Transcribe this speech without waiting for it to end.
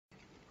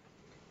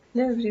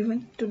Hello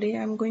everyone, today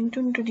I'm going to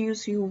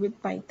introduce you with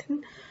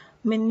Python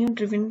menu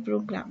driven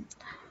program.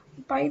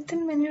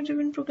 Python menu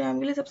driven program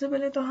के लिए सबसे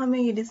पहले तो हमें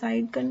ये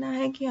डिसाइड करना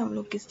है कि हम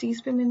लोग किस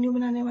चीज़ पे मेन्यू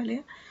बनाने वाले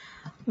हैं।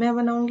 मैं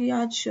बनाऊंगी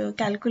आज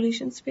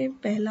कैलकुलेशंस पे।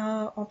 पहला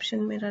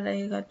ऑप्शन मेरा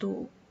रहेगा तो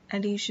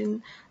addition,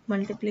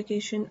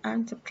 multiplication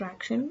and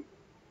subtraction,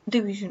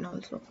 division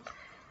also.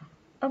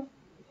 अब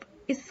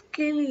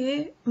इसके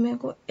लिए मेरे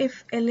को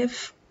इफ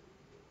एलिफ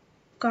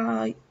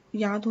का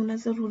याद होना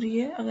ज़रूरी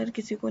है। अगर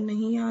किसी को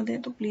नहीं याद है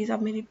तो प्लीज़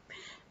आप मेरी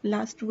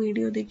लास्ट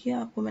वीडियो देखिए,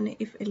 आपको मैंने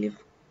इफ़ एलिफ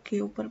के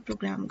ऊपर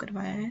प्रोग्राम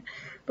करवाया है,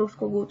 तो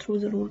उसको गो थ्रू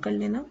ज़रूर कर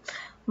लेना।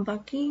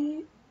 बाकी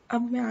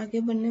अब मैं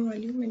आगे बढ़ने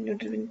वाली हूँ मेन्यू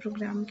ड्रिवन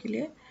प्रोग्राम के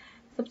लिए।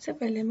 सबसे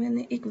पहले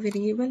मैंने एक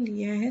वेरिएबल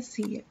लिया है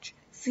ch।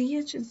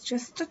 ch is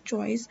just a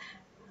choice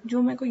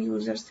जो मेरे को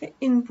यूज़र से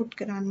इनपुट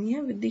करानी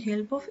है with the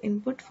help of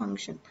input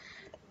function.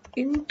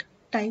 Int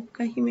type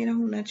का ही मेरा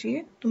होना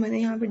चाहिए, तो मैंने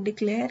यहाँ पे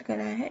डिक्लेयर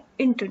करा है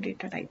इंट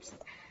डेटा टाइप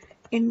से।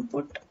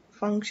 इनपुट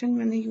फंक्शन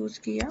मैंने यूज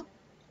किया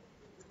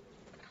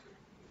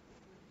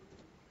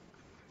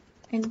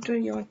एंटर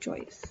योर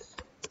चॉइस।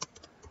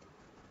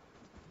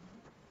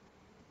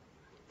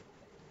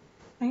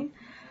 फाइन।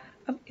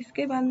 अब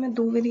इसके बाद मैं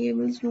दो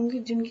वेरिएबल्स लूंगी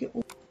जिनके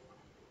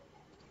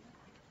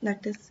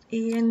that is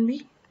a and b।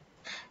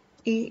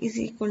 a is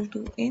equal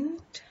to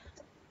int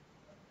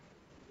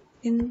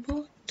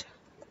input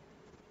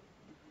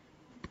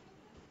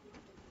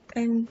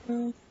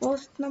enter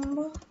first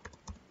number,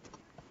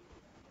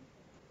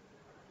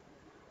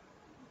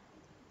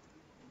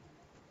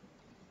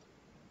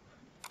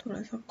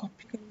 थोड़ा सा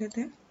कॉपी कर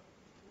लेते हैं।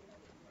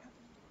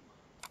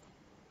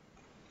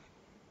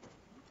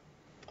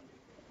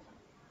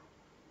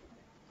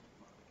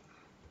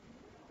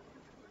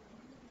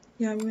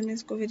 यहाँ भी मैंने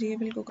इसको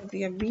वेरिएबल को कर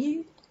दिया b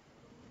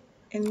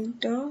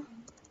enter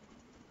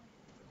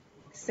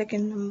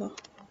second number.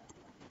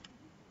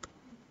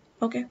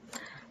 Okay.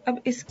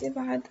 अब इसके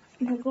बाद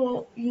मेरे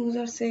को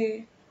यूजर से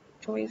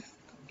चॉइस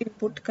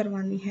इनपुट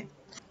करवानी है।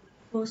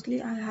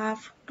 Firstly, I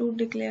have to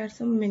declare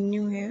some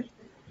menu here.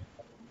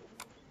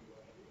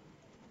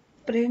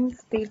 Print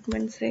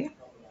statement से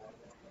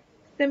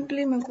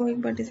सिंपली मेरे को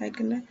एक बार डिसाइड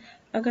करना है,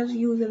 अगर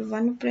यूजर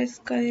 1 प्रेस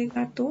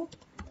करेगा तो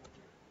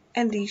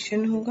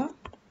एडिशन होगा,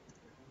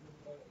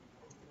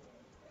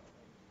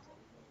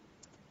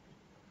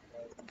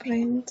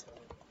 प्रिंट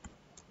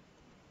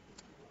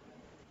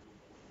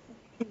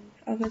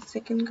अगर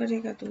सेकंड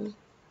करेगा तो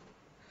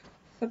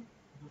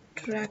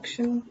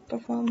सब्ट्रैक्शन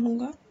परफॉर्म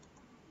होगा,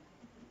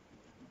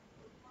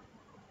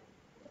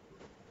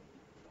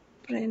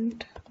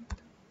 प्रिंट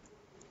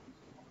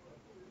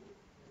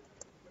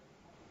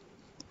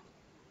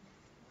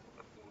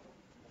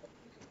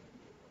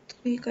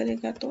थ्री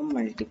करेगा तो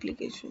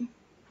मल्टीप्लिकेशन,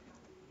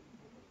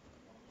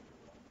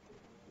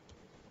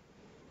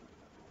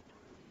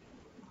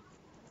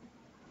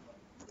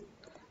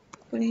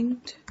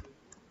 प्रिंट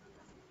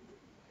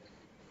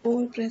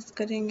 4 प्रेस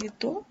करेंगे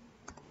तो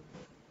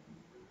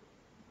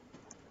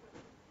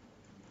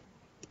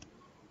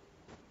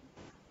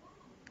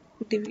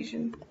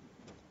डिवीजन।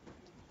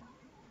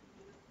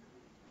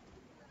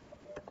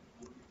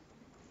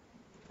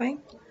 फाइन।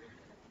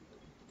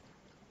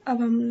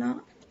 अब हम ना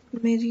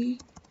मेरी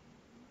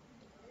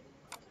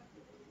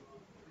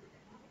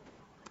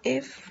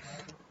if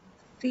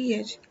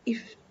ch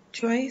if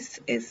choice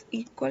is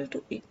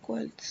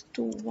equals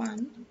to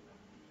 1,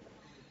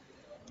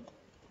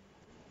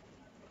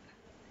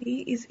 c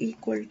is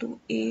equal to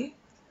a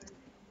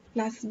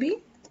plus b,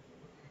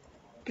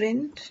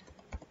 print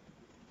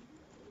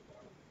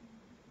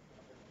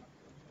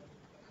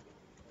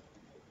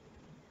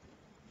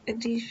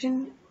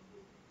addition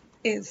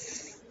is।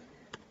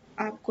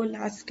 आपको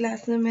लास्ट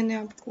क्लास में मैंने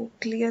आपको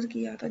क्लियर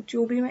किया था,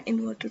 जो भी मैं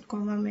इन्वर्टेड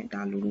कॉमा में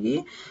डालूंगी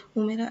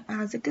वो मेरा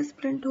एज इट इज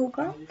प्रिंट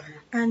होगा,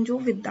 एंड जो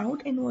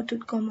विदाउट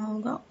इन्वर्टेड कॉमा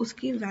होगा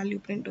उसकी वैल्यू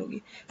प्रिंट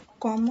होगी।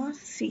 कॉमा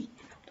सी,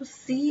 तो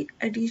सी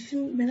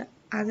एडिशन मेरा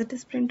एज इट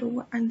इज प्रिंट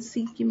होगा एंड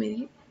सी की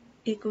मेरी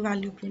एक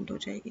वैल्यू प्रिंट हो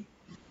जाएगी।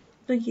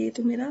 तो ये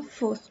तो मेरा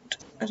फर्स्ट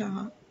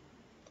रहा।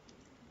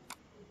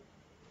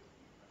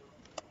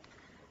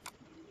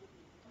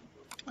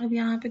 अब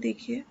यहाँ पे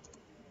देखिए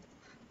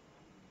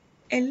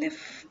elif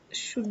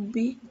should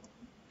be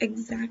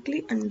exactly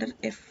under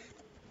if.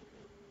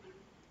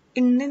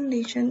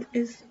 Indentation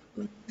is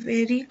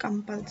very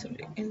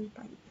compulsory in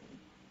Python.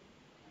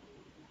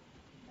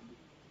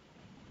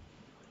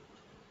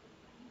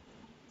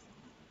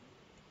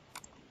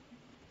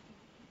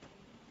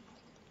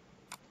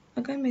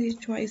 अगर मेरी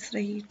चॉइस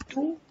रही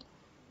टू,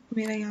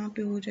 मेरा यहाँ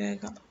पे हो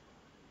जाएगा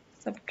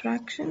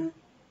subtraction,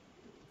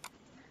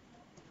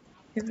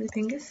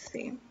 everything is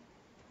same.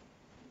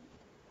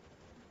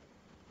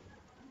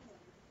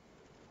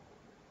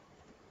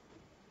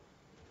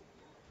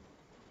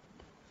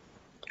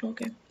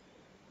 Okay.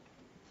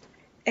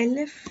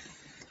 elif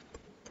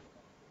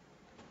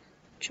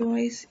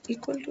choice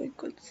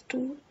equals to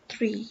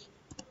 3,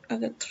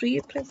 अगर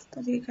 3 प्रेस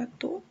करेगा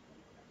तो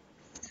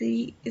c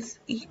is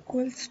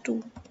equals to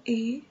a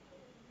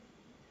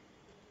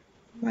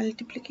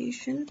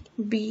multiplication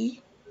b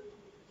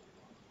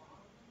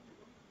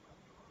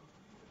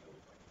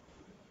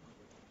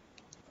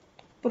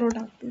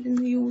product. We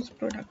didn't use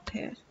product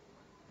here.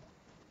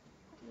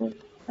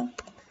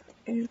 Product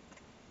is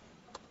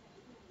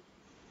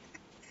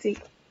C.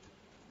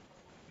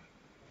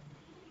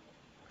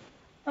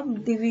 अब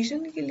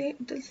division के लिए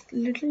it is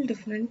little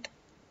different.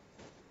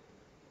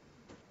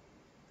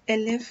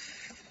 LF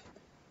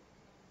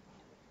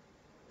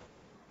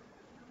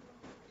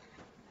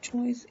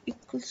choice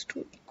equals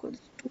to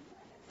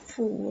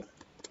 4.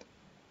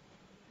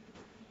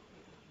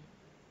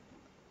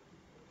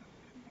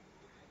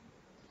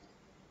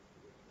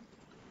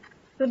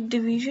 तो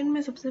division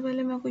में सबसे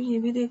पहले मेरे को ये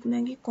भी देखना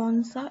है कि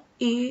कौन सा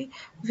A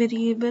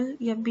वेरिएबल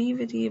या B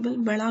वेरिएबल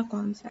बड़ा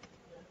कौन सा है.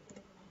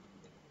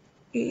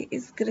 A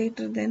is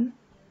greater than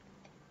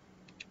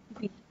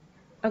B.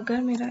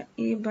 अगर मेरा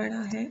A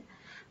बड़ा है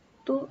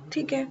तो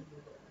ठीक है,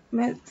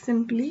 मैं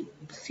सिंपली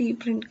C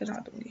प्रिंट करा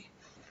दूंगी.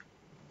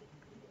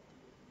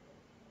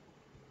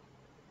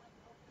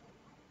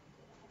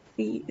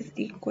 C is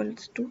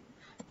equals to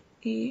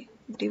A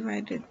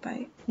divided by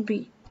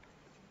B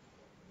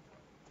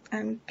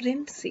and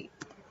print C.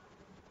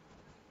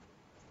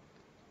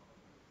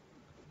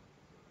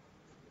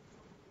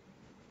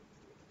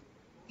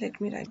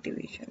 Let me write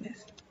division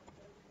as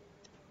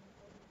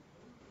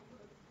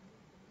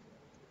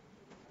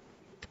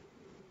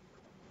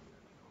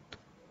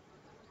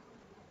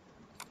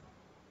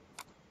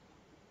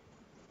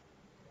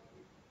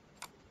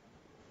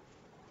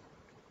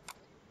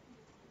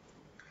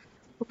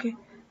okay.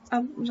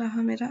 अब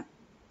रहा मेरा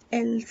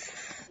else.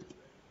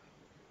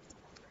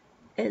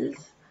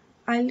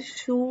 I'll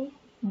show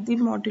the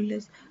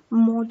modulus.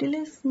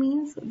 Modulus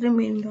means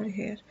remainder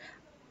here.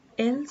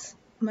 Else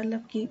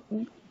मतलब कि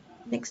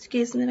नेक्स्ट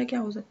केस मेरा क्या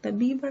हो सकता है,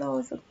 B बड़ा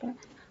हो सकता है,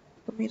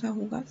 तो मेरा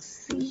होगा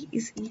C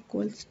is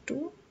equals to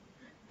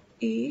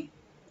A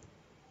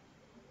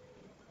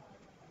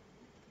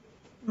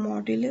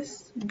modulus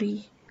B.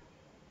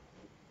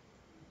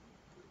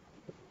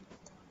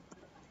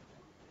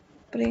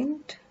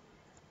 Print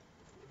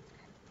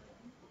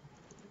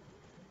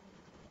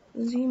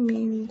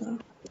remainder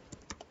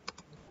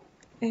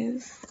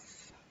is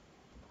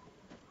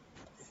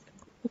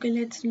okay.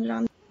 Let's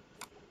run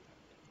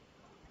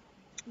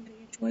the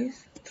choice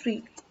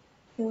 3,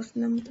 post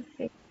number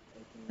 6,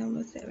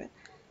 number 7.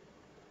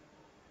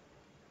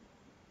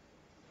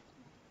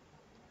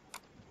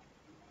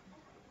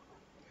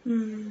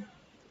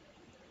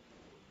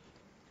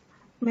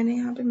 मैंने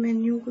यहाँ पे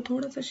मेन्यू को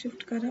थोड़ा सा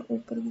शिफ्ट करा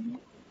ऊपर,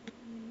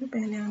 मेन्यू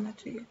पहले आना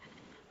चाहिए.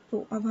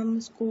 तो अब हम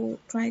इसको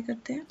ट्राई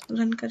करते हैं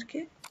रन करके.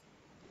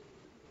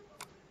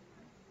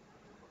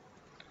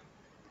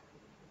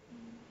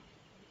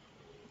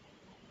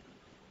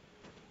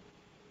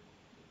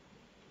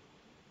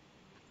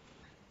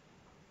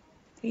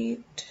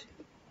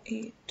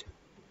 एट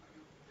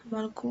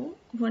हमारे को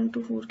 1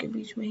 to 4 के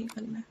बीच में ही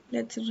करना है.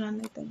 Let's run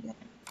it again.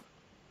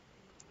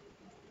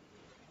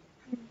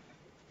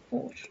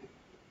 4,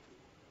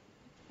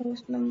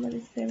 post number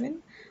is 7,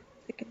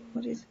 second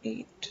number is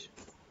 8,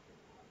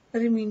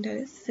 reminder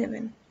is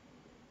 7.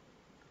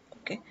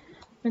 Okay,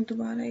 मैं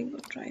दोबारा एक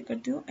बार ट्राई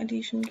करती हूँ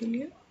एडिशन के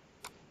लिए.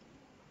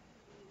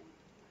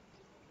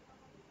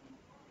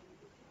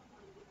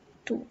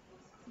 2,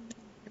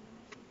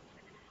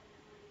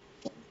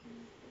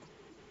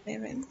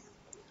 7,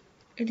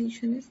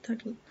 addition is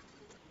 13.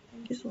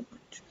 Thank you so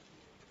much.